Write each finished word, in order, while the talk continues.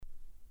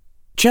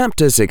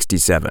Chapter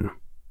 67.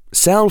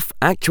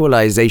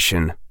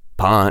 Self-Actualization,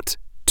 Part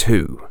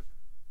 2.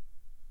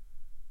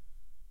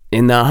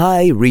 In the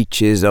high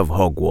reaches of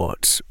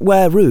Hogwarts,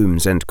 where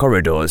rooms and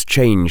corridors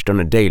changed on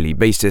a daily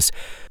basis,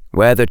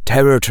 where the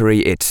territory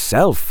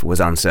itself was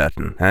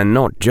uncertain, and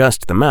not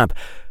just the map,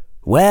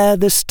 where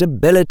the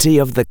stability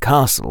of the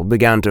castle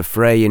began to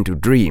fray into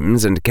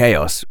dreams and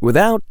chaos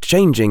without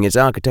changing its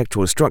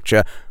architectural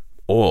structure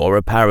or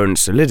apparent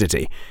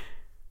solidity.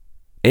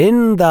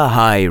 In the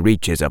high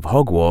reaches of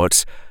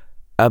Hogwarts,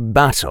 a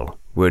battle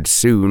would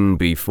soon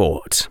be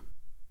fought.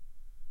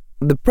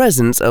 The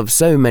presence of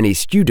so many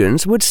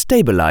students would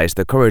stabilize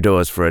the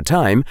corridors for a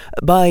time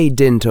by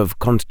dint of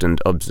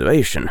constant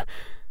observation.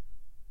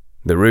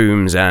 The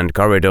rooms and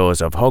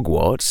corridors of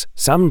Hogwarts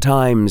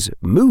sometimes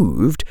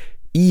moved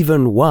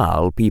even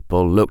while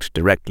people looked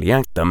directly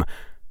at them,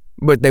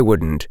 but they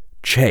wouldn't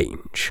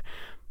change.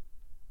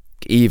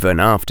 Even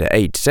after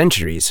 8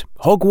 centuries,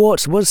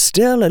 Hogwarts was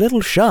still a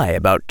little shy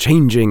about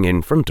changing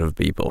in front of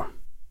people.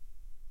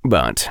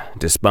 But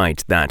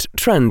despite that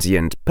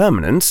transient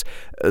permanence,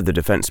 the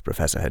defense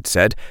professor had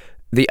said,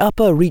 the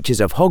upper reaches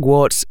of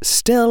Hogwarts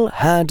still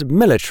had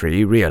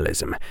military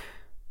realism.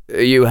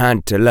 You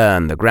had to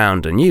learn the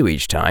ground anew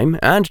each time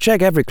and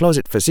check every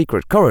closet for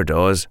secret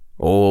corridors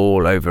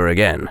all over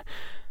again.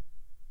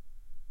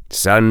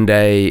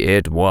 Sunday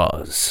it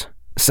was.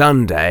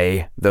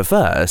 Sunday, the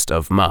 1st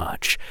of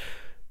March.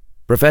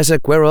 Professor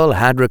Quirrell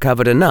had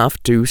recovered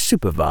enough to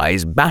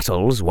supervise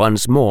battles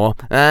once more,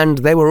 and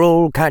they were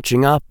all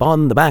catching up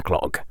on the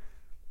backlog.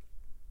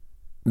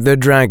 The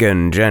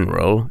Dragon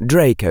General,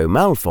 Draco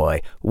Malfoy,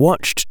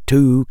 watched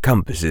 2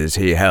 compasses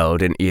he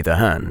held in either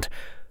hand.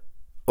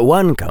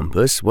 One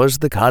compass was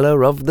the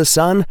colour of the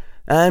sun,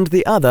 and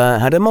the other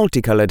had a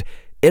multicoloured,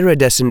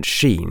 iridescent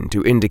sheen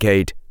to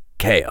indicate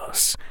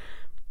chaos.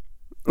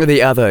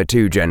 The other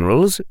 2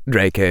 generals,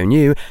 Draco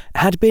knew,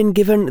 had been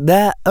given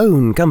their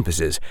own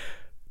compasses.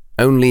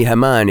 Only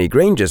Hermione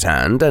Granger's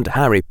hand and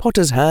Harry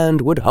Potter's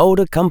hand would hold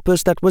a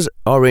compass that was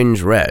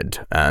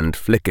orange-red and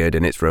flickered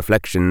in its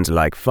reflections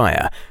like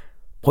fire,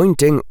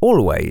 pointing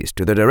always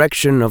to the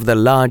direction of the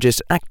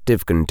largest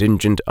active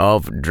contingent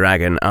of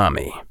Dragon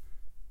Army.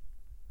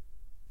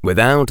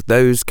 Without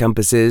those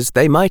compasses,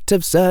 they might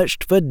have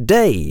searched for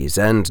days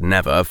and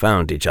never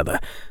found each other,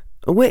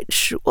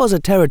 which was a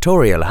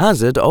territorial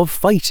hazard of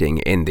fighting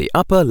in the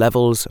upper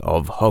levels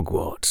of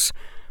Hogwarts.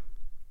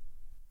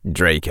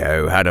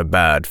 Draco had a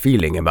bad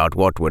feeling about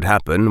what would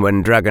happen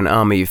when Dragon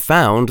Army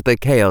found the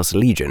Chaos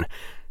Legion.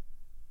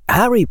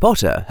 Harry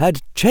Potter had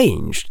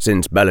changed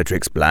since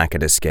Bellatrix Black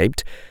had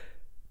escaped.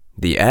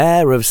 The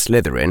air of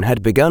Slytherin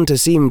had begun to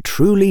seem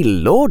truly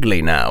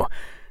lordly now.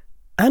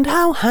 And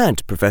how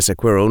had Professor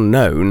Quirrell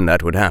known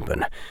that would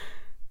happen?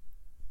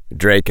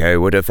 Draco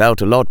would have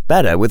felt a lot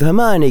better with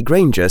Hermione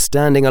Granger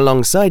standing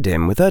alongside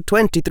him with her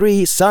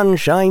 23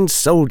 Sunshine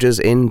soldiers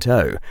in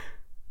tow.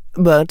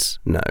 But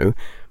no,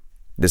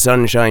 the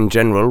Sunshine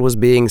General was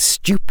being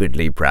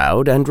stupidly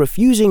proud and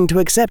refusing to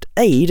accept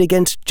aid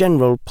against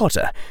General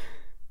Potter.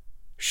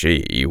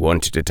 She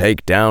wanted to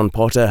take down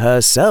Potter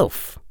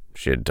herself,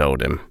 she'd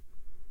told him.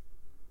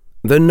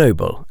 The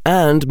noble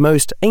and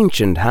most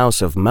ancient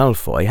house of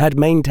Malfoy had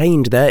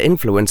maintained their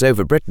influence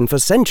over Britain for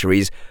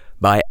centuries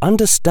by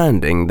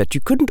understanding that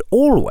you couldn't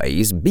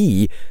always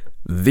be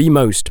the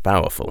most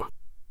powerful.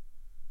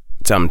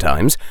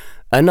 Sometimes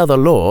another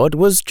lord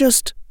was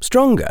just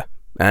stronger,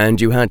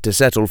 and you had to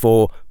settle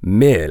for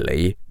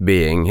merely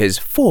being his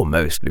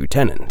foremost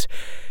lieutenant.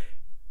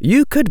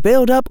 You could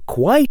build up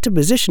quite a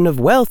position of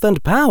wealth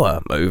and power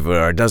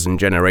over a dozen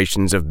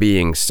generations of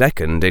being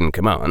second in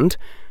command.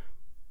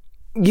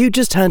 You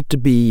just had to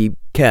be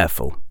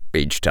careful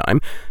each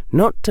time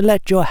not to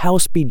let your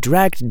house be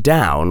dragged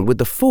down with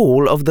the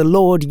fall of the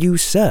lord you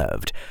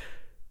served.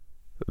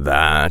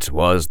 That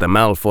was the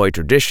Malfoy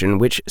tradition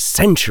which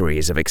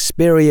centuries of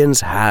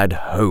experience had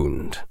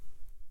honed.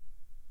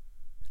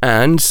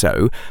 And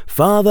so,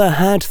 Father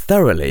had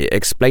thoroughly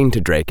explained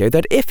to Draco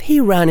that if he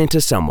ran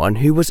into someone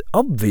who was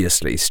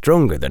obviously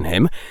stronger than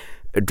him,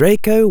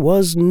 Draco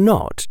was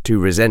not to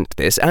resent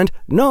this and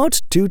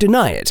not to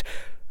deny it,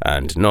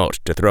 and not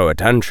to throw a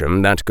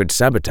tantrum that could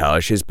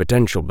sabotage his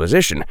potential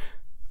position.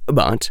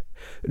 But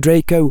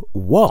Draco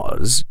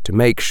was to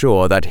make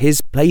sure that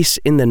his place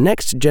in the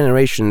next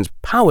generation's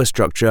power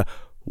structure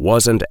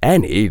wasn't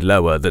any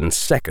lower than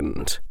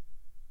second.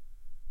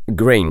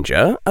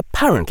 Granger,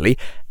 apparently,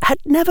 had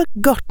never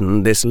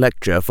gotten this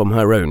lecture from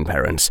her own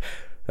parents,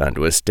 and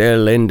was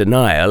still in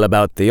denial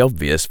about the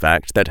obvious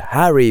fact that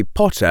Harry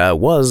Potter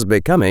was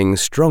becoming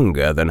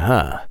stronger than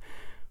her.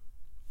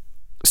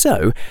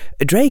 So,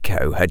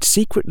 Draco had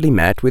secretly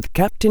met with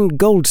Captain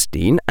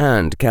Goldstein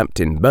and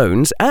Captain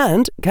Bones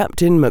and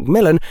Captain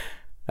Macmillan,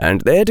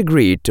 and they had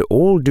agreed to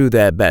all do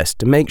their best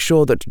to make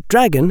sure that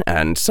Dragon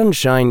and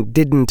Sunshine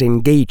didn't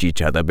engage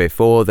each other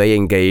before they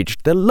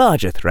engaged the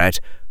larger threat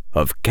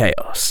of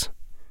chaos.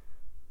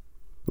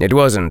 It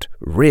wasn't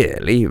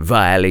really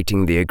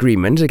violating the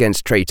agreement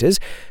against traitors.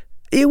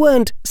 You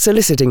weren't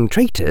soliciting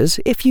traitors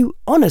if you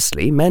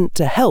honestly meant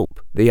to help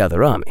the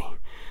other army.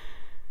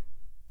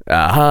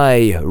 A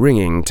high,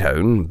 ringing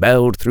tone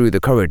belled through the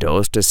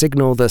corridors to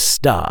signal the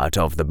start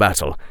of the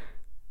battle,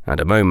 and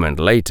a moment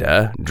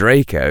later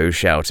Draco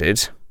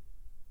shouted,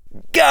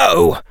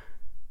 "Go!"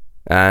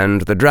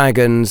 and the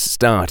dragons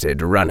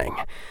started running.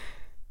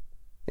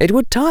 It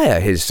would tire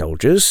his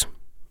soldiers.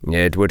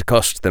 It would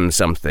cost them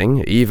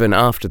something, even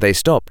after they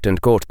stopped and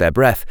caught their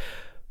breath,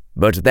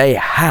 but they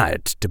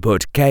had to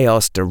put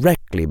Chaos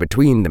directly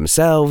between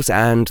themselves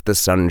and the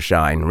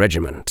Sunshine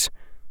Regiment.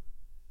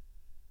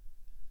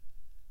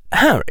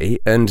 Harry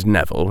and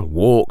Neville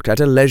walked at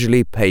a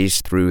leisurely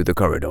pace through the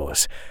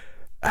corridors,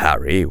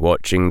 Harry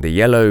watching the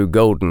yellow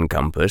golden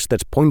compass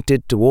that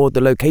pointed toward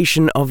the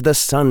location of the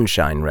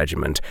Sunshine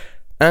Regiment,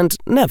 and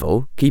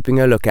Neville keeping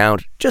a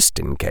lookout just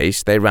in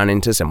case they ran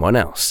into someone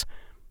else.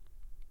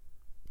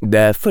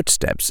 Their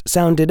footsteps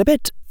sounded a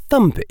bit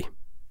thumpy,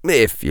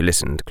 if you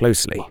listened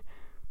closely.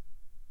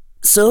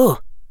 "So,"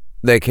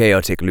 the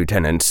chaotic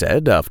lieutenant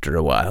said after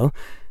a while,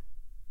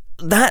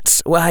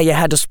 "that's why you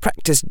had us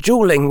practice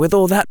dueling with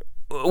all that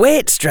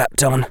weight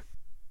strapped on?"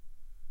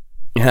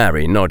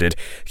 Harry nodded,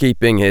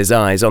 keeping his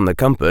eyes on the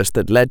compass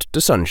that led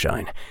to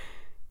Sunshine.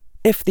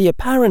 If the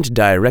apparent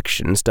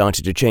direction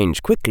started to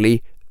change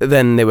quickly,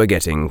 then they were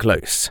getting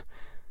close.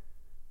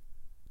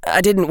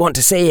 "I didn't want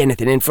to say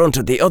anything in front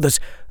of the others,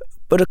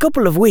 but a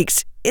couple of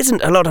weeks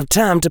isn't a lot of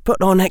time to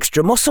put on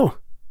extra muscle,"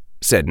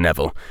 said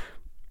Neville.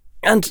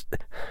 "And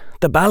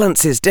the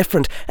balance is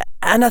different,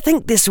 and I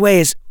think this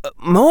weighs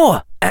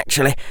more,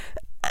 actually.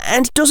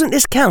 And doesn't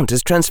this count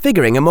as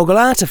transfiguring a Muggle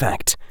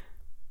artifact?"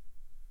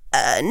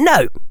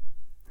 "No,"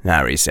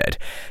 Harry said.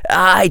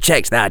 "I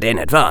checked that in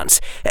advance.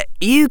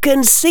 You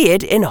can see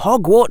it in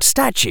Hogwarts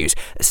statues,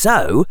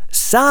 so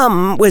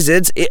some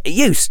wizards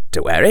used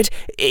to wear it,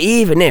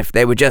 even if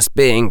they were just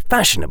being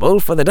fashionable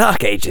for the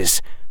Dark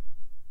Ages."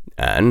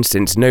 And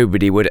since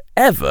nobody would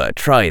ever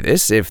try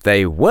this if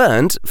they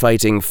weren't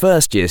fighting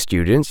first-year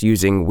students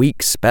using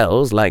weak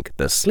spells like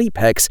the Sleep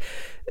Hex,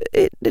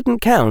 it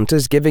didn't count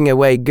as giving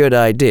away good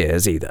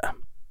ideas either.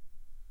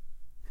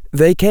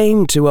 They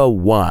came to a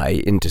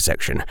Y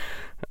intersection.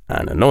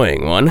 An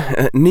annoying one.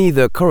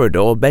 Neither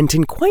corridor bent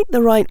in quite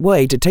the right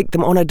way to take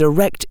them on a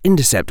direct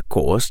intercept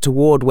course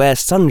toward where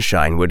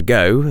Sunshine would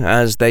go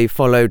as they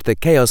followed the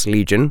Chaos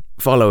Legion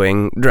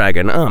following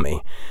Dragon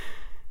Army.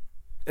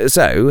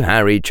 So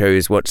Harry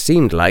chose what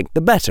seemed like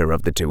the better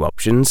of the two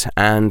options,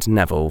 and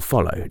Neville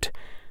followed.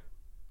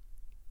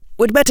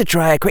 "We'd better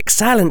try a quick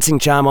silencing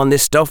charm on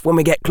this stuff when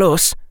we get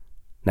close,"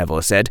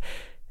 Neville said.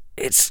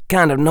 "It's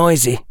kind of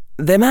noisy.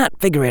 They might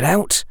figure it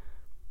out."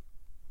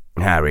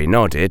 Harry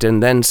nodded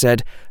and then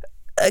said,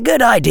 "A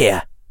good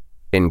idea,"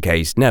 in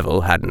case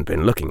Neville hadn't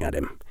been looking at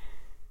him.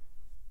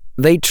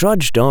 They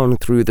trudged on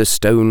through the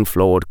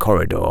stone-floored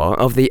corridor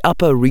of the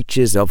upper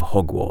reaches of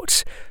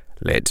Hogwarts,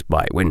 lit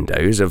by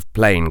windows of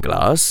plain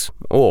glass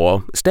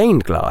or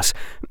stained glass,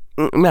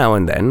 now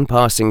and then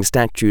passing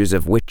statues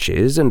of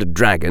witches and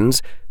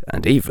dragons,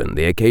 and even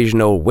the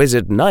occasional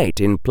wizard knight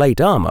in plate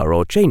armor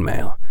or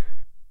chainmail.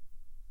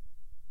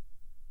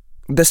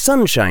 The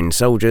Sunshine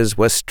soldiers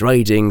were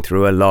striding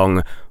through a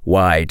long,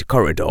 wide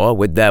corridor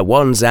with their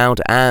wands out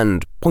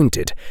and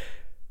pointed.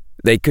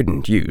 They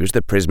couldn't use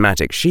the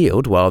prismatic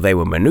shield while they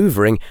were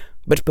manoeuvring,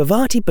 but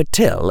Parvati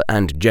Patil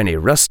and Jenny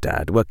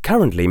Rustad were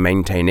currently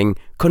maintaining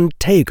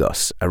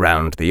Contagos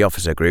around the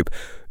officer group,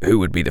 who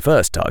would be the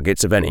first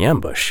targets of any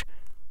ambush.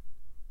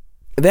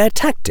 Their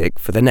tactic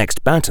for the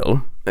next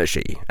battle,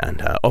 she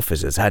and her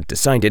officers had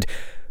decided,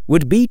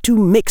 would be to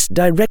mix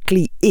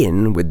directly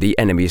in with the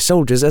enemy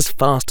soldiers as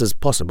fast as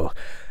possible.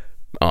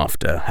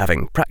 After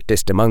having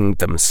practiced among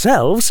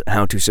themselves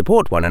how to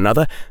support one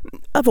another,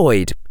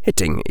 avoid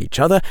hitting each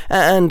other,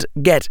 and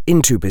get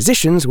into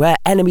positions where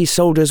enemy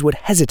soldiers would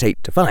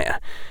hesitate to fire.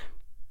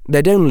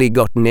 They'd only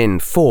gotten in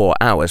 4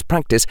 hours'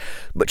 practice,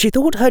 but she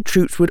thought her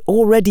troops would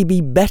already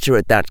be better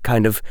at that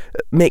kind of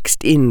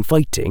mixed-in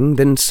fighting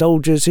than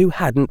soldiers who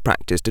hadn't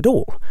practiced at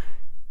all.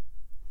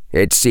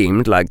 It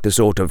seemed like the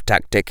sort of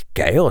tactic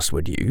Chaos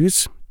would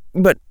use,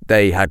 but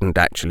they hadn't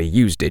actually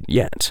used it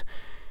yet.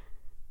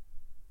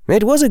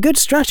 It was a good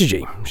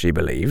strategy, she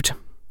believed,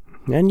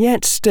 and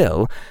yet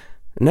still,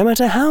 no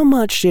matter how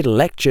much she'd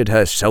lectured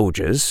her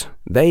soldiers,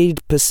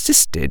 they'd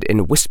persisted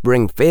in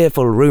whispering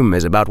fearful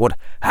rumours about what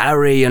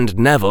Harry and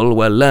Neville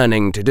were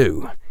learning to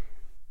do.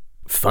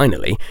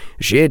 Finally,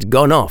 she had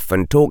gone off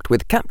and talked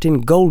with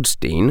Captain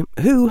Goldstein,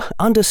 who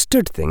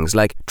understood things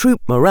like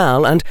troop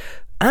morale, and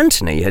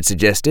Anthony had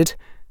suggested.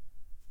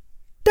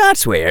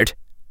 "That's weird,"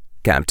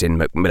 Captain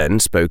Macmillan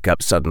spoke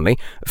up suddenly,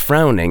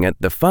 frowning at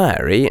the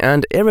fiery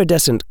and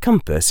iridescent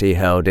compass he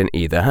held in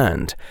either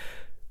hand.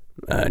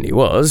 And he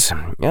was,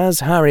 as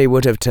Harry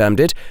would have termed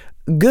it,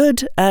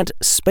 good at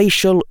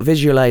spatial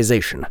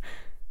visualization,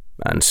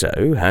 and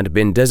so had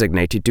been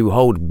designated to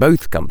hold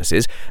both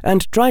compasses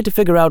and try to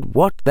figure out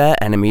what their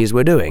enemies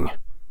were doing.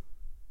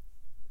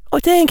 "I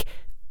think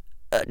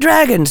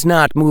Dragon's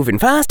not moving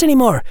fast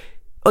anymore.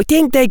 I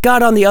think they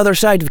got on the other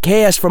side of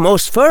Chaos from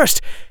us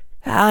first,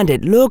 and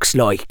it looks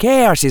like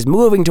Chaos is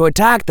moving to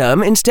attack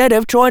them instead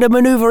of trying to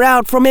maneuver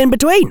out from in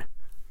between."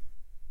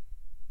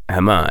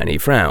 Hermione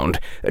frowned,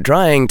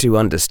 trying to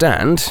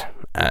understand,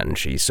 and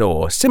she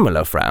saw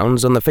similar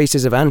frowns on the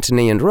faces of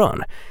Antony and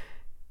Ron.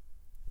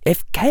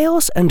 If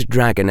Chaos and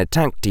Dragon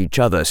attacked each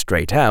other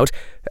straight out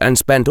and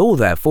spent all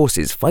their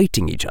forces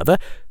fighting each other,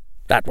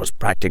 that was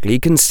practically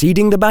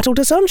conceding the battle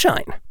to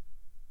Sunshine.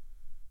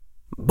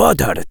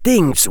 Butter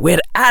thinks we're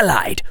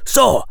allied,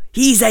 so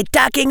he's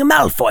attacking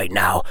Malfoy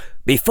now,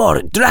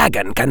 before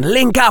Dragon can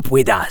link up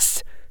with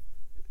us,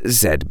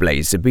 said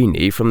Blaise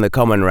Zabini from the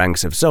common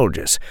ranks of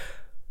soldiers.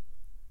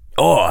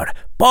 Or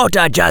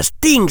Potter just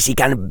thinks he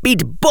can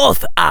beat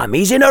both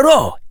armies in a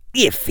row,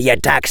 if he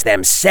attacks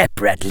them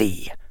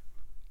separately.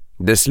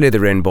 The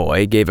Slytherin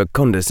boy gave a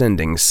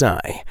condescending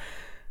sigh.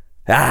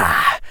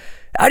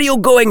 Are you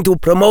going to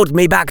promote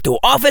me back to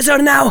officer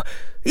now?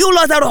 You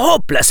lot are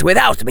hopeless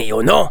without me,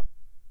 you know.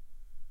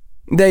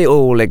 They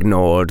all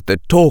ignored the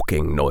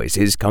talking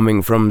noises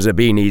coming from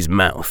Zabini's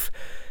mouth.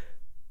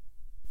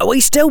 Are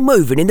we still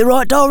moving in the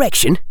right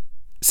direction?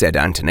 Said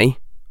Antony.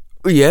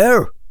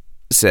 Yeah,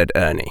 said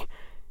Ernie.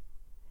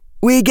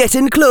 We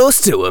getting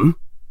close to 'em?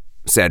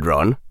 Said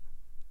Ron.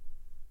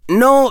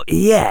 Not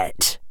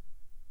yet.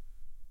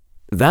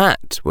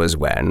 That was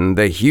when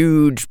the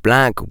huge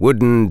black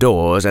wooden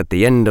doors at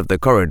the end of the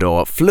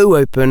corridor flew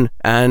open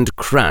and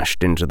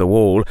crashed into the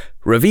wall,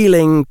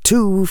 revealing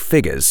two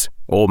figures,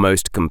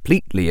 almost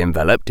completely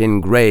enveloped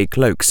in grey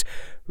cloaks.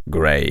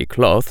 Grey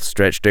cloth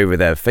stretched over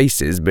their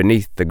faces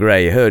beneath the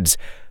grey hoods,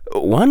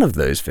 one of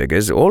those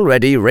figures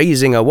already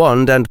raising a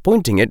wand and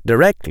pointing it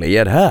directly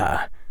at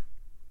her.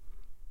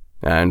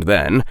 And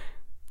then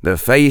the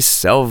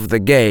face of the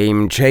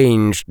game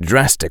changed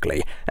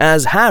drastically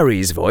as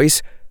Harry's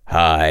voice,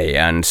 high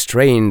and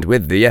strained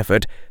with the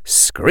effort,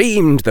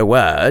 screamed the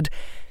word,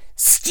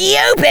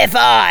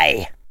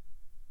 "Stupefy!"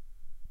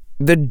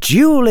 The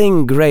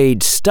dueling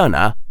grade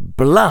stunner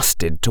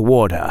blasted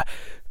toward her.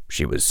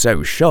 She was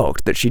so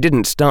shocked that she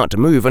didn't start to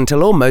move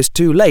until almost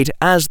too late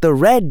as the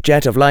red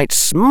jet of light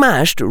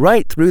smashed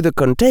right through the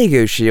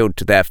Contago shield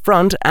to their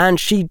front and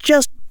she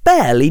just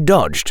barely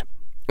dodged.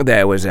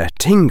 There was a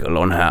tingle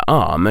on her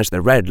arm as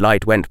the red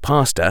light went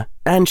past her,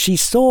 and she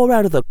saw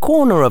out of the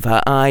corner of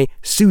her eye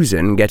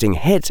Susan getting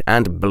hit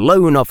and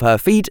blown off her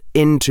feet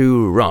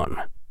into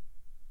Ron.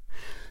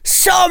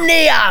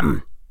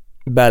 "Somnium!"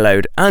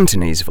 bellowed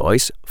Antony's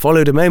voice,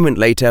 followed a moment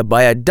later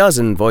by a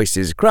dozen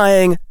voices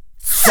crying,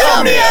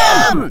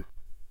 "Somnium!"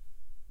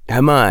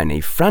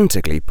 Hermione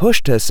frantically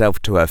pushed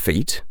herself to her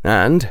feet,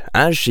 and,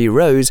 as she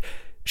rose,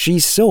 she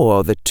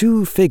saw the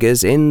two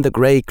figures in the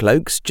grey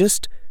cloaks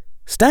just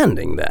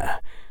standing there.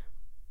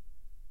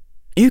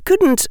 You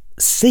couldn't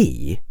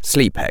see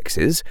sleep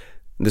hexes,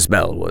 the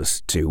spell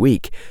was too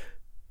weak,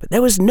 but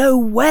there was no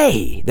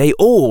way they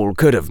all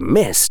could have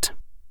missed.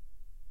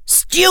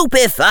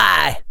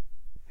 "Stupefy!"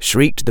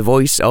 shrieked the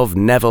voice of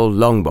Neville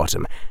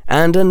Longbottom,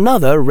 and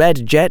another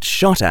red jet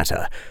shot at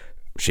her.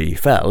 She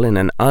fell in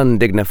an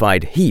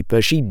undignified heap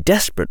as she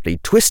desperately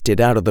twisted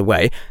out of the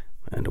way,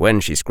 and when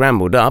she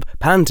scrambled up,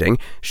 panting,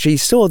 she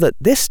saw that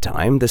this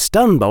time the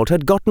stun bolt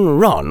had gotten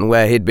Ron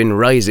where he'd been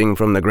rising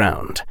from the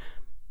ground.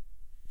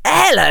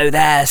 "Hello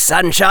there,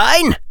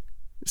 Sunshine,"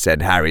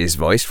 said Harry's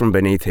voice from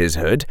beneath his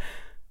hood.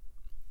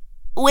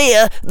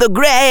 "We're the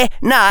Grey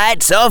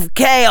Knights of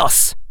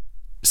Chaos,"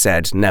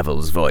 said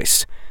Neville's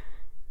voice.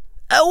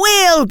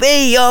 "We'll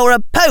be your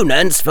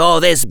opponents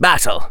for this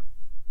battle,"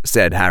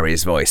 said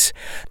Harry's voice,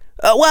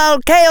 "while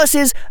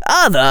Chaos's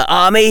other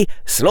army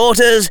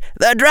slaughters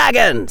the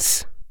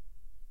dragons.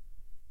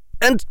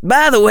 And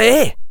by the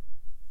way,"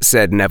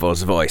 said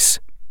Neville's voice,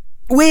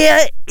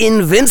 "we're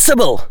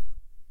invincible."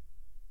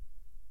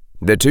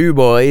 The two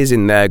boys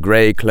in their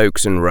grey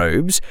cloaks and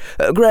robes,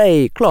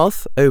 grey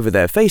cloth over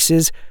their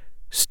faces,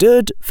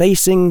 stood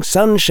facing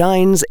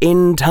Sunshine's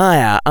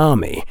entire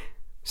army,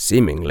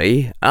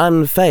 seemingly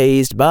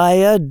unfazed by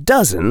a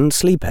dozen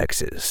sleep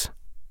hexes.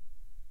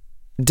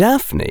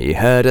 Daphne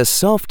heard a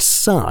soft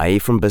sigh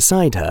from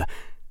beside her,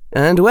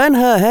 and when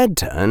her head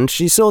turned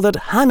she saw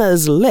that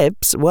Hannah's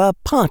lips were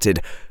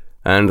parted,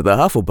 and the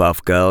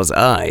Hufflepuff girl's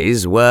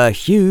eyes were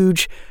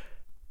huge,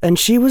 and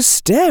she was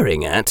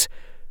staring at...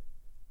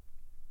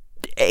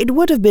 It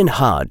would have been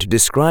hard to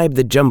describe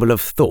the jumble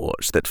of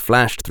thoughts that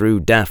flashed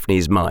through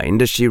Daphne's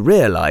mind as she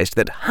realised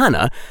that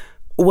Hannah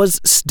was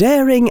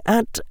staring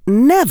at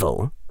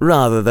Neville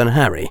rather than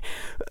Harry,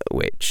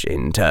 which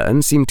in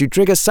turn seemed to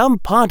trigger some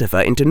part of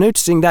her into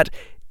noticing that,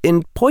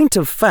 in point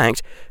of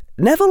fact,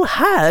 Neville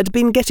had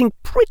been getting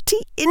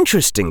pretty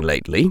interesting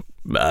lately,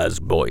 as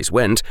boys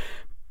went.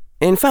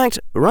 In fact,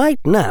 right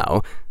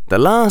now, the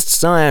last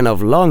scion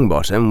of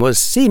Longbottom was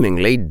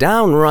seemingly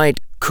downright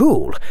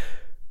cool,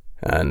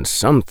 and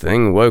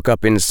something woke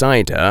up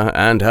inside her,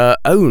 and her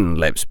own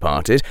lips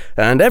parted,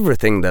 and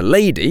everything the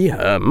lady,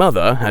 her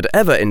mother, had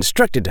ever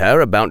instructed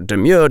her about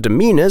demure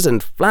demeanours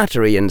and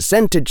flattery and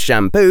scented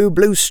shampoo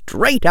blew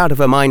straight out of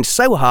her mind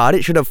so hard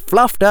it should have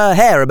fluffed her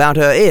hair about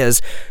her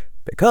ears,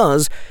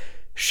 because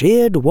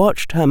she'd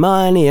watched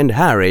Hermione and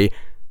Harry,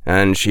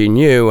 and she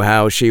knew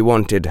how she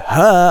wanted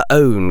her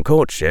own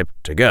courtship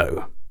to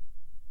go.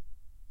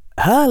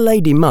 Her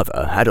lady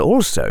mother had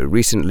also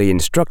recently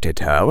instructed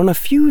her on a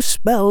few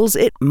spells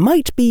it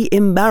might be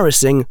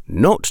embarrassing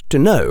not to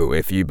know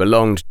if you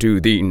belonged to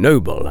the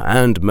noble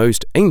and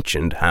most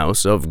ancient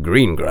house of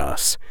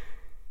Greengrass.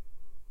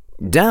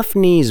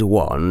 Daphne's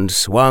wand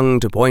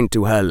swung to point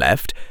to her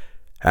left,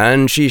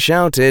 and she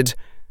shouted,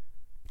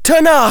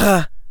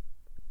 "Tanara!"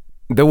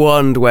 The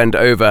wand went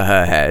over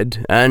her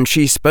head, and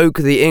she spoke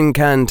the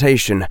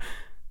incantation,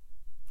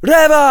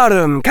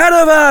 "Revarum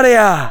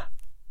Caravaria!"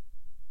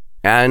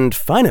 And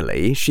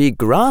finally she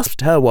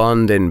grasped her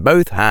wand in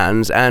both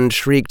hands and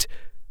shrieked,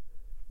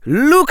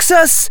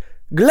 "Luxus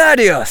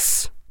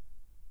Gladius!"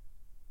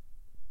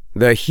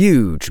 The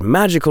huge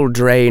magical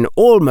drain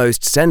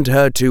almost sent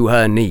her to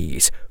her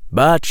knees,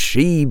 but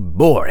she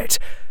bore it,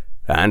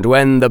 and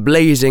when the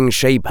blazing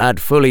shape had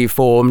fully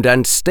formed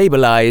and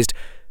stabilized,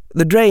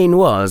 the drain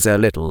was a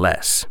little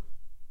less.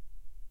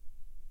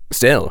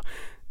 Still,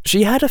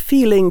 she had a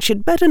feeling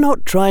she'd better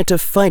not try to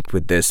fight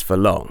with this for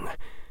long.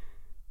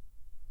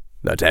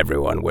 That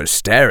everyone was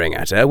staring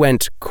at her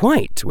went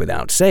quite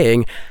without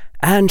saying,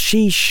 and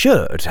she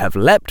should have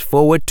leapt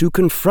forward to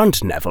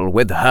confront Neville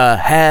with her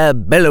hair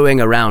billowing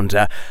around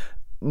her,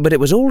 but it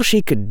was all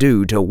she could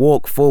do to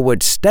walk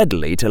forward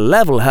steadily to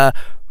level her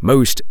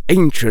most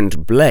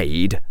ancient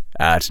blade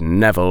at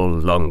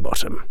Neville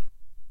Longbottom.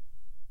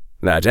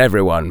 That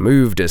everyone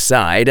moved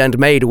aside and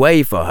made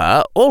way for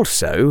her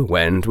also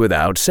went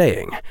without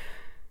saying.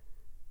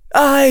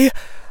 "I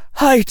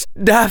hight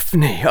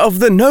Daphne of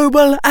the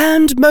noble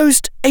and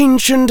most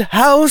ancient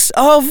house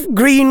of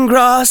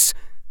Greengrass,"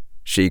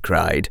 she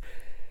cried.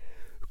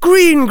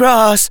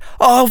 "Greengrass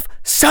of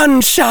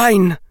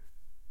sunshine!"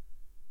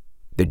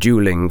 The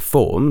dueling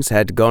forms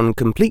had gone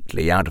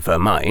completely out of her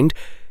mind.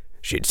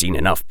 She'd seen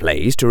enough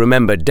plays to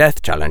remember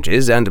death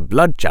challenges and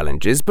blood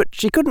challenges, but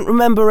she couldn't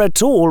remember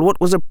at all what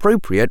was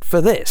appropriate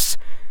for this.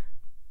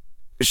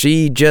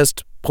 She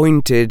just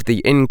pointed the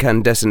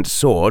incandescent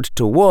sword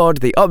toward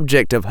the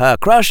object of her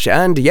crush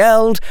and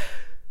yelled,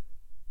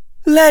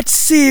 "Let's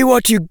see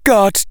what you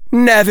got,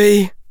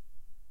 Nevy!"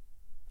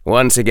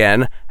 Once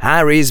again,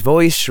 Harry's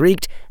voice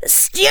shrieked,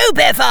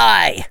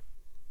 "Stupefy!"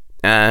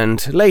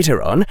 And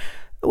later on,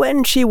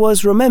 when she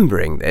was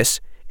remembering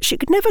this, she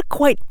could never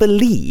quite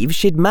believe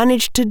she'd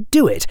managed to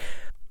do it.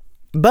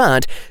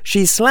 But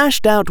she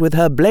slashed out with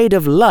her blade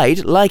of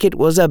light like it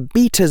was a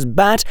beater's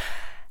bat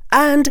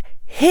and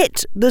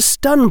hit the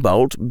stun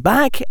bolt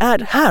back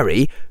at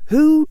Harry,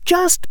 who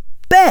just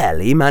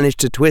barely managed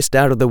to twist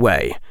out of the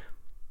way.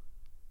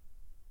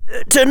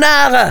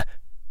 "Tanara!"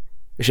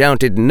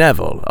 shouted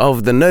Neville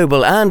of the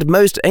noble and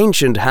most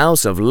ancient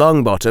house of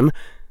Longbottom.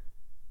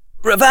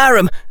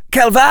 "Revarum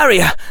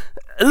Calvaria!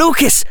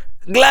 Lucis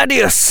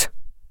Gladius!"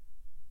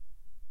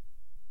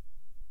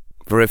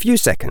 For a few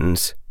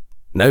seconds,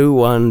 no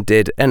one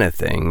did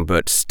anything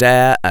but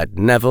stare at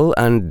Neville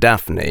and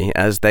Daphne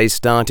as they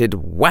started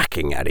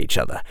whacking at each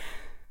other.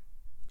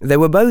 They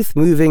were both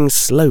moving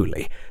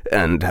slowly,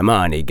 and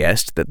Hermione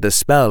guessed that the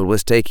spell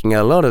was taking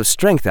a lot of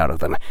strength out of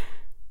them.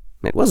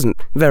 It wasn't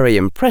very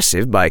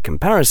impressive by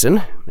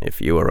comparison, if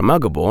you were a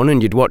Muggleborn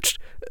and you'd watched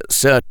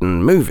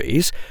certain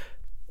movies,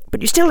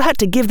 but you still had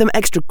to give them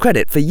extra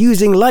credit for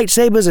using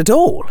lightsabers at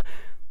all.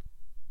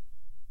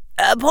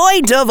 "A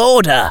point of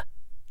order,"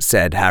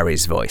 said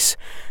Harry's voice.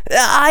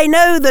 "I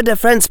know the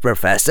defense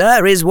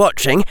professor is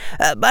watching,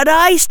 but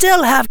I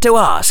still have to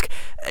ask,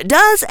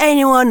 does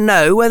anyone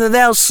know whether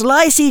they'll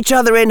slice each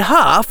other in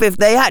half if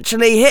they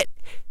actually hit—"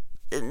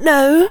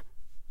 "No,"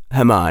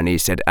 Hermione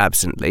said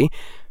absently.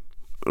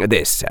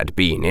 This had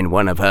been in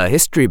one of her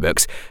history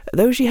books,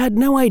 though she had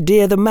no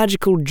idea the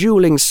magical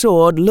dueling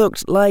sword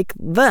looked like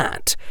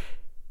that.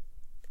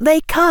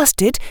 "They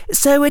cast it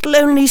so it'll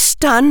only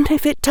stun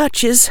if it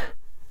touches."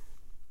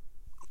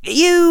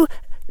 "You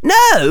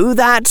know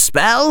that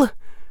spell?"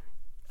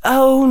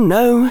 "Oh,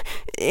 no.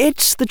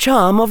 It's the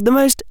charm of the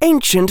most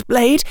ancient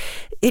blade.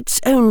 It's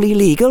only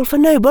legal for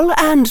noble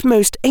and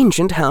most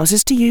ancient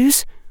houses to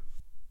use."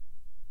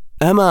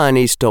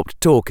 Hermione stopped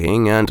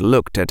talking and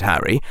looked at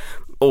Harry,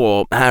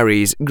 or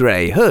Harry's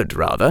grey hood,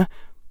 rather.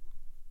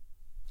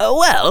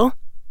 "Well,"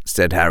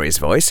 said Harry's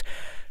voice,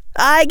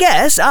 "I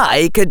guess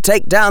I could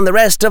take down the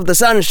rest of the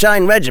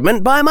Sunshine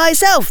Regiment by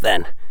myself,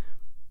 then."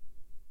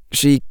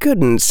 She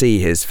couldn't see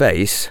his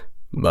face,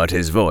 but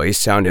his voice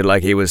sounded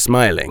like he was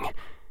smiling.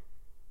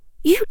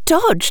 "You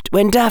dodged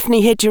when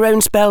Daphne hit your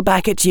own spell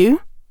back at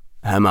you,"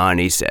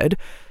 Hermione said.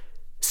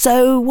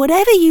 "So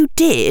whatever you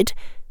did,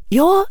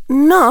 you're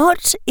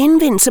not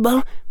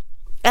invincible.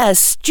 A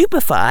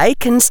stupefy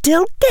can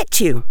still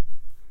get you."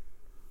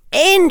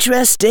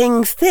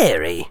 "Interesting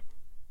theory,"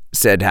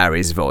 said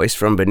Harry's voice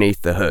from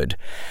beneath the hood.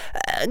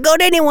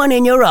 "Got anyone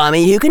in your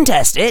army who can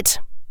test it?"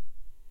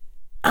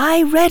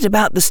 "I read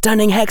about the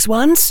stunning hex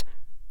once,"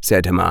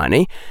 said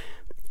Hermione.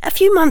 "A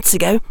few months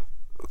ago.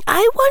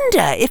 I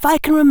wonder if I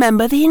can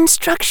remember the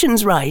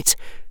instructions right."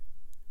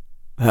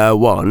 Her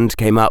wand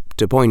came up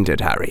to point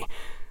at Harry.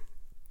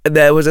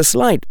 There was a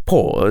slight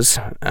pause,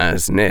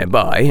 as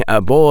nearby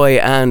a boy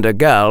and a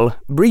girl,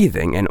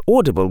 breathing in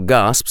audible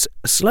gasps,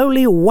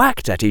 slowly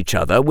whacked at each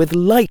other with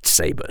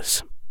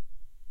lightsabers.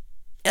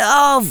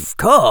 "Of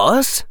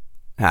course,"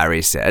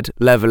 Harry said,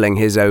 levelling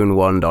his own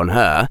wand on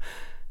her.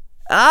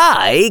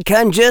 "I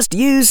can just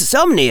use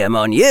Somnium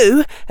on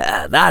you.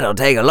 That'll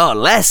take a lot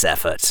less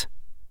effort."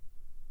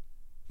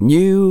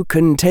 New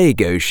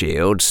Contago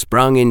shield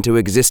sprung into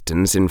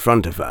existence in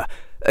front of her,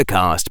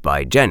 cast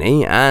by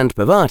Jenny and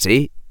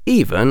Parvati,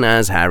 even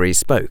as Harry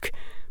spoke.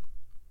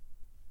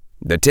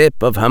 The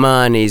tip of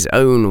Hermione's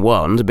own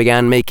wand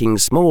began making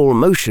small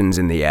motions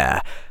in the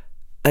air.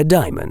 A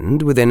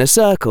diamond within a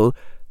circle,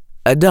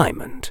 a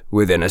diamond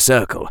within a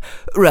circle,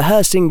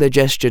 rehearsing the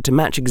gesture to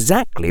match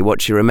exactly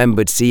what she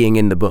remembered seeing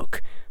in the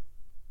book.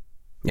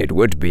 It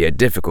would be a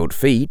difficult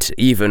feat,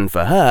 even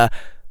for her,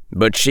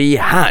 but she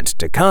had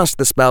to cast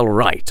the spell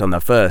right on the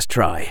first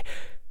try.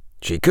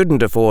 She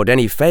couldn't afford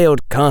any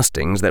failed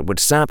castings that would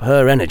sap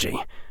her energy.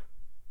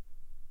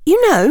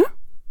 "You know,"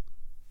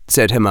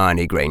 said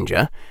Hermione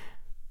Granger,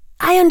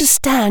 "I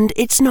understand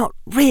it's not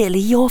really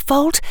your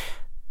fault,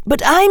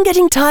 but I'm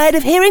getting tired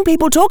of hearing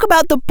people talk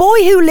about the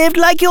boy who lived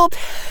like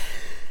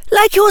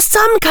you're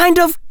some kind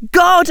of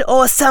god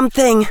or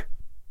something."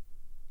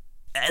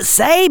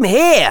 "Same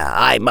here,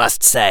 I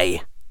must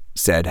say,"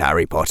 said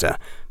Harry Potter.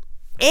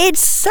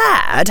 "It's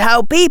sad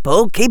how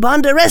people keep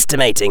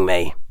underestimating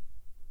me."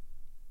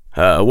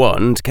 Her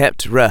wand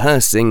kept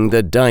rehearsing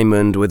the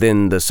diamond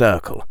within the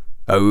circle,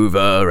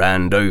 over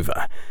and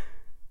over.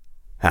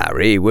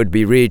 Harry would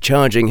be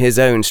recharging his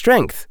own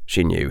strength,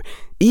 she knew,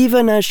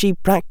 even as she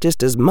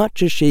practiced as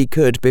much as she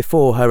could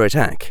before her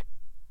attack.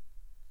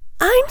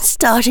 "I'm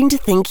starting to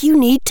think you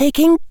need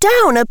taking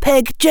down a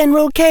peg,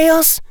 General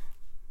Chaos."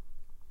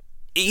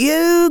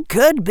 "You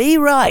could be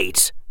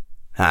right,"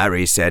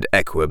 Harry said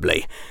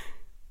equably.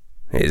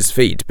 His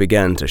feet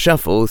began to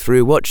shuffle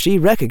through what she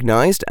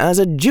recognized as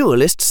a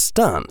duelist's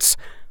stance.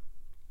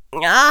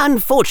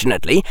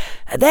 "Unfortunately,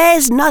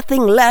 there's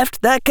nothing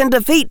left that can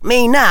defeat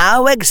me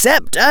now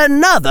except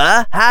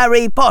another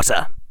Harry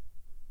Potter."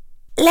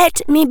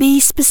 "Let me be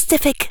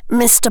specific,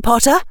 Mr.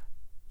 Potter.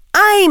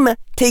 I'm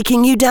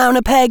taking you down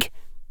a peg."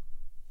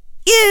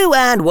 "You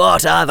and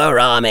what other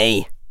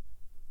army?"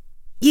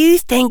 "You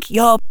think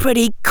you're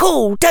pretty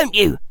cool, don't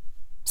you?"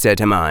 said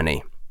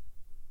Hermione.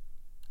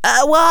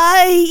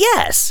 "Why,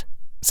 yes,"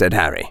 said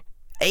Harry.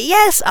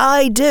 "Yes,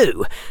 I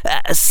do.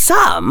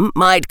 Some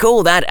might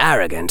call that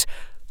arrogant,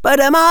 but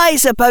am I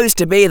supposed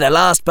to be the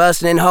last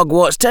person in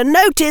Hogwarts to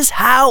notice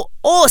how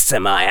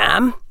awesome I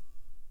am?"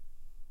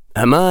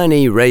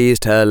 Hermione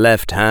raised her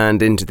left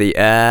hand into the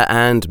air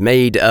and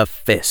made a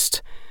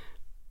fist.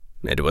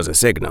 It was a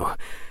signal.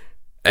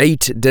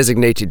 8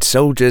 designated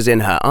soldiers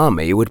in her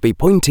army would be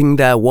pointing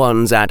their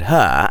wands at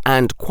her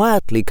and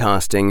quietly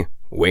casting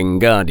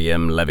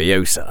Wingardium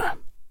Leviosa.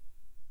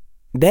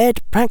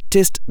 They'd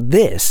practiced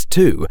this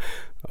too,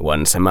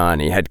 once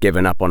Hermione had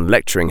given up on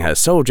lecturing her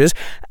soldiers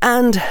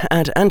and,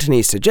 at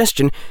Anthony's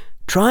suggestion,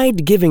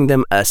 tried giving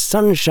them a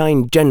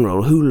sunshine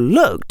general who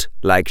looked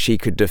like she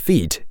could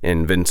defeat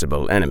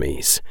invincible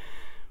enemies.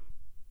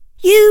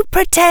 "You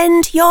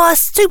pretend you're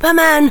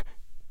Superman,"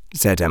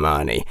 said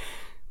Hermione.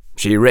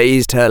 She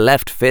raised her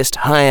left fist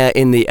higher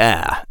in the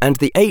air, and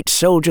the 8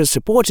 soldiers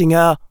supporting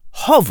her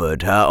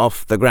hovered her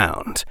off the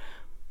ground.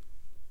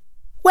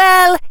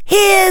 "Well,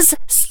 here's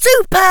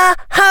Super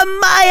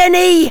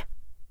Hermione!"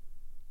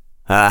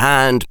 Her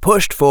hand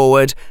pushed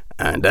forward,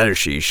 and as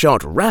she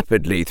shot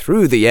rapidly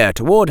through the air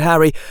toward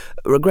Harry,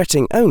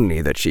 regretting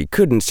only that she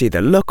couldn't see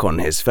the look on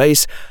his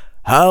face,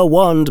 her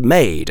wand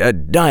made a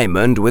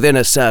diamond within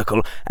a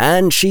circle,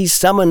 and she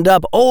summoned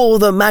up all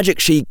the magic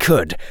she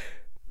could.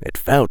 It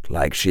felt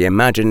like she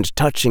imagined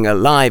touching a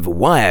live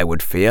wire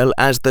would feel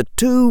as the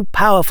too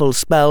powerful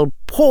spell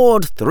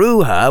poured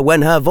through her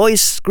when her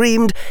voice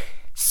screamed,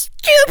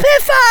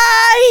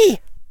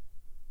 "Stupefy!"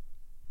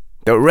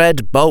 The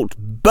red bolt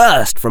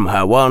burst from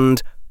her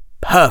wand,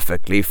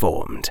 perfectly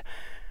formed.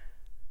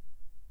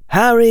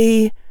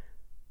 Harry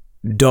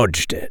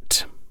dodged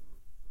it.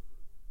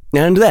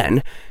 And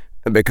then,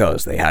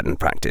 because they hadn't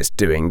practiced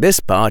doing this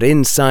part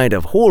inside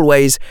of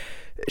hallways,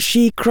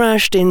 she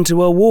crashed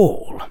into a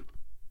wall.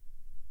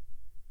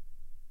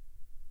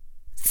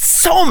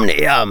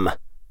 "Somnium!"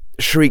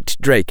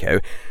 shrieked Draco,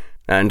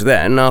 and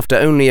then, after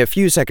only a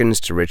few seconds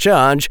to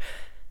recharge,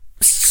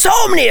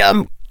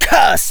 "Somnium!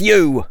 Curse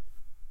you!"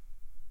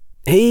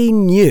 He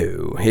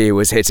knew he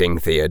was hitting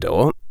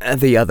Theodore.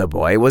 The other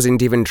boy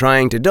wasn't even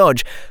trying to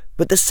dodge,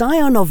 but the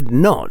Scion of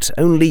Nott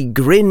only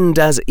grinned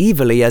as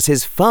evilly as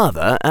his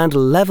father and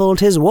levelled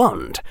his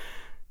wand.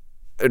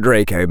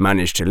 Draco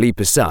managed to leap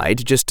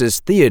aside just as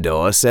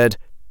Theodore said,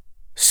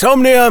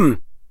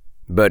 "Somnium!"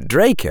 But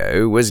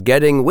Draco was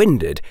getting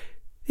winded.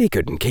 He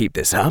couldn't keep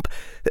this up.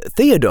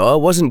 Theodore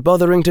wasn't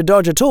bothering to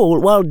dodge at all,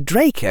 while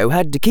Draco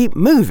had to keep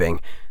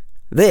moving.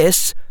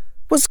 This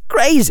was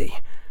crazy.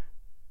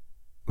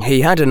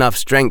 He had enough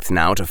strength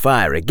now to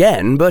fire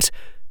again, but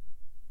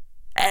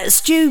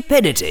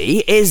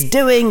Stupidity is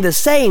doing the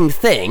same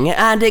thing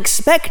and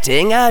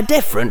expecting a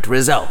different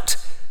result,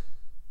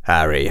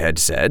 Harry had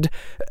said.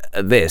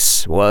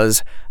 This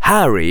was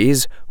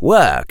Harry's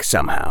work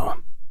somehow.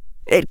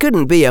 It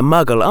couldn't be a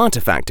Muggle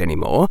artifact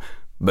anymore,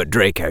 but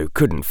Draco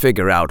couldn't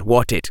figure out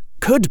what it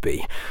could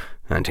be,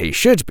 and he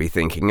should be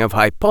thinking of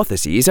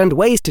hypotheses and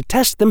ways to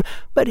test them,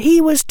 but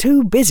he was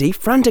too busy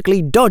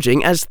frantically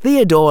dodging as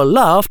Theodore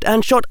laughed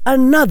and shot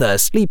another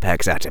sleep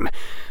hex at him.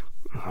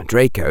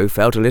 Draco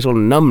felt a little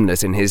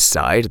numbness in his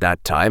side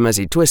that time as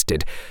he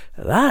twisted.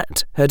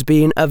 That had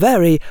been a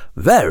very,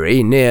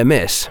 very near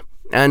miss.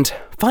 And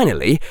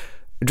finally,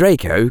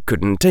 Draco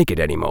couldn't take it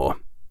anymore.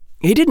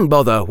 He didn't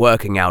bother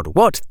working out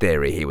what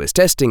theory he was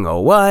testing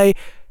or why,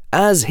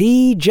 as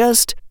he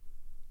just...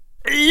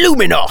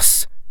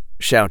 "Luminos!"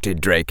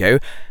 shouted Draco,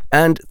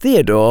 and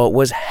Theodore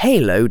was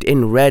haloed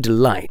in red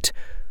light.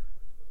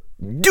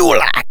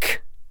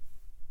 "Dulac!"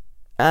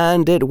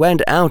 And it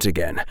went out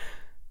again.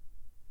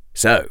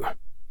 So,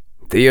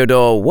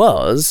 Theodore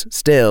was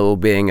still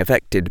being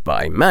affected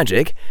by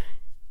magic.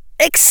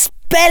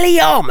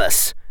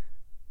 Expelliarmus!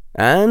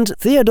 And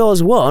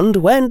Theodore's wand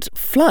went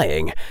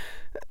flying.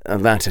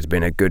 That had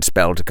been a good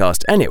spell to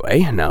cast anyway,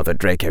 now that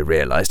Draco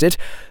realised it.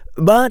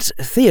 But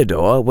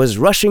Theodore was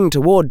rushing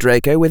toward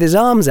Draco with his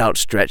arms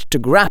outstretched to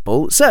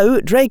grapple,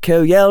 so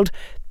Draco yelled,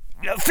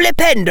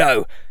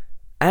 "Flipendo!"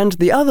 And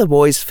the other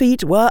boy's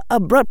feet were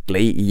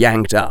abruptly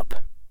yanked up.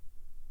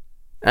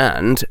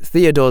 And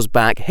Theodore's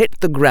back hit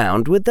the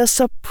ground with a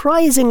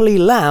surprisingly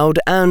loud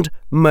and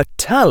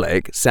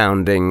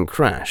metallic-sounding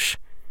crash.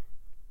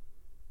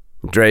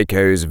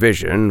 Draco's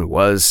vision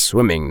was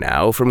swimming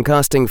now from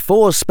casting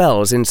 4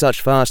 spells in such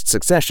fast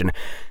succession,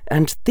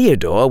 and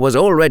Theodore was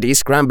already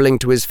scrambling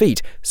to his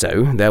feet,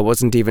 so there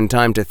wasn't even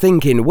time to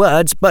think in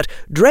words, but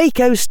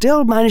Draco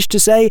still managed to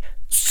say,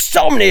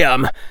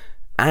 "Somnium!"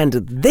 And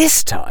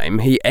this time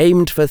he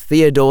aimed for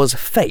Theodore's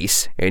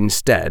face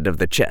instead of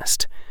the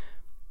chest.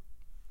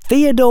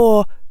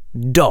 Theodore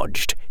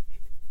dodged.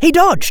 He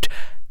dodged,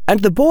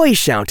 and the boy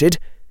shouted,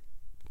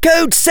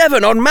 "Code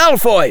 7 on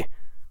Malfoy!"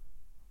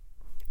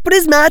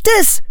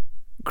 "Prismatis!"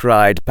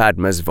 cried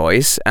Padma's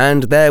voice,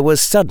 and there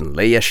was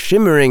suddenly a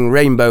shimmering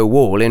rainbow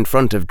wall in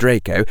front of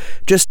Draco,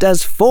 just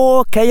as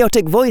 4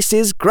 chaotic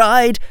voices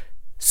cried,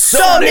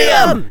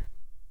 "Somnium!"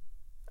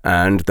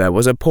 And there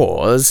was a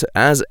pause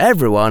as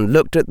everyone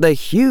looked at the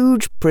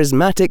huge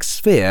prismatic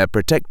sphere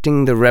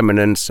protecting the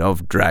remnants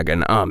of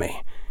Dragon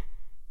Army.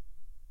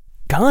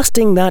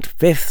 Casting that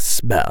 5th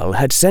spell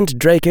had sent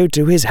Draco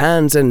to his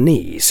hands and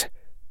knees,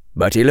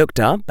 but he looked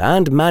up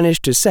and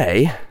managed to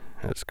say,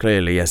 as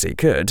clearly as he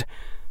could,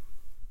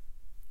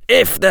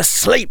 "If the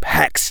sleep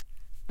hex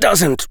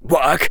doesn't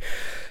work,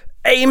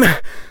 aim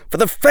for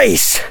the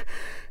face.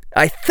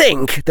 I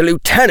think the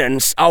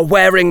lieutenants are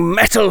wearing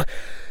metal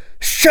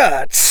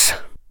shirts."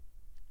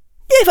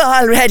 "You've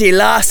already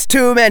lost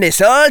too many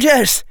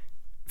soldiers,"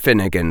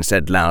 Finnegan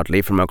said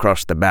loudly from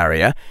across the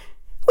barrier.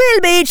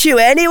 "We'll beat you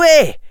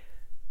anyway."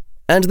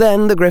 And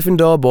then the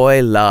Gryffindor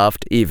boy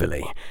laughed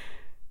evilly.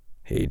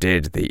 He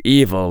did the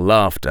evil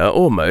laughter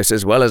almost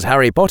as well as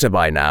Harry Potter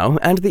by now,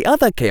 and the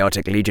other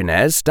chaotic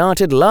legionnaires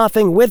started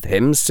laughing with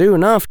him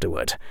soon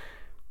afterward.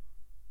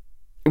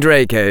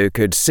 Draco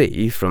could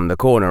see from the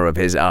corner of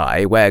his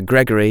eye where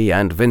Gregory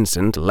and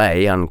Vincent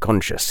lay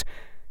unconscious.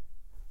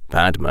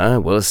 Padma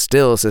was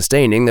still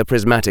sustaining the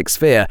prismatic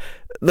sphere,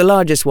 the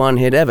largest one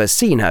he'd ever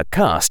seen her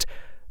cast,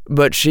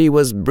 but she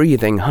was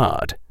breathing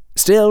hard,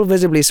 still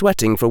visibly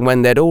sweating from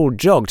when they'd all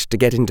jogged to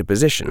get into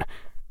position.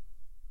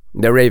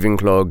 The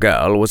Ravenclaw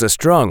girl was a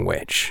strong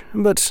witch,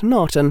 but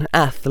not an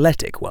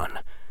athletic one.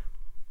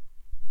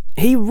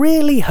 He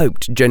really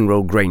hoped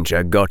General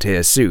Granger got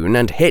here soon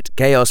and hit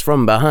Chaos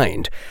from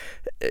behind.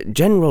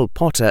 General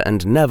Potter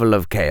and Neville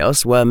of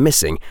Chaos were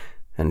missing,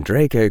 and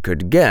Draco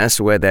could guess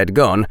where they'd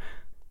gone.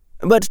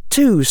 But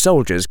 2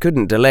 soldiers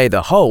couldn't delay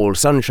the whole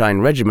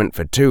Sunshine Regiment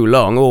for too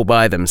long all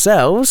by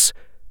themselves,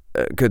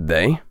 could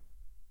they?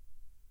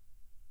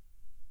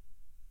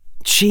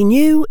 She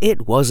knew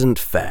it wasn't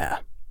fair,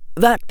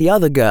 that the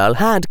other girl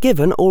had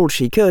given all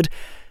she could,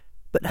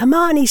 but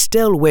Hermione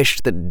still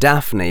wished that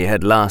Daphne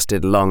had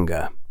lasted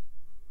longer.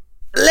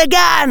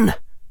 "Legan!"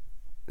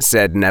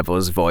 said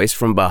Neville's voice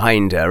from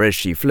behind her as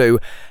she flew,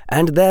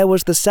 and there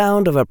was the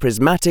sound of a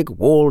prismatic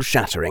wall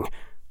shattering.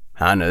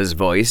 Hannah's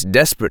voice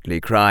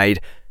desperately cried,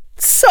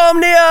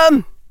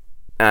 "Somnium!"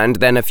 And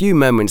then a few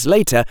moments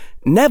later,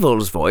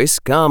 Neville's voice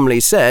calmly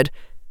said,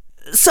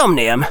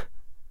 "Somnium!"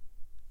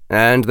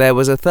 And there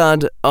was a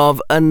thud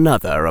of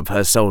another of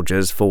her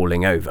soldiers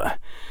falling over.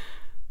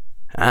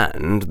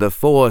 And the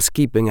force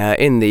keeping her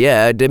in the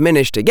air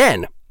diminished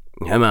again.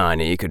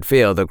 Hermione could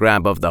feel the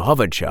grab of the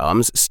hover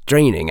charms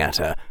straining at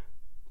her.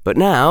 But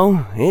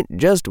now it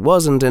just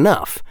wasn't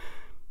enough.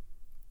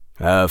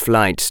 Her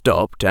flight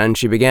stopped and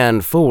she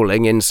began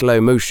falling in slow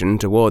motion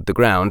toward the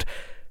ground,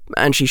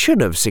 and she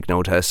should have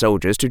signalled her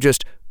soldiers to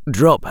just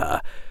drop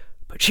her.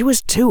 but she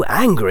was too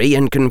angry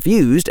and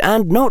confused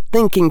and not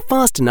thinking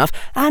fast enough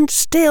and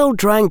still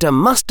trying to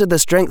muster the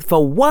strength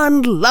for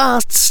one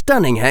last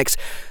stunning hex.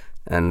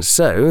 And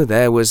so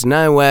there was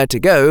nowhere to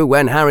go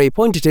when Harry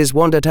pointed his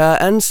wand at her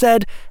and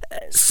said,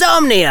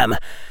 "Somnium!"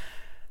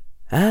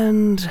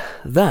 And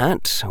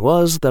that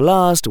was the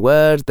last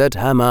word that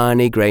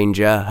Hermione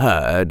Granger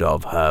heard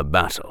of her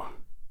battle.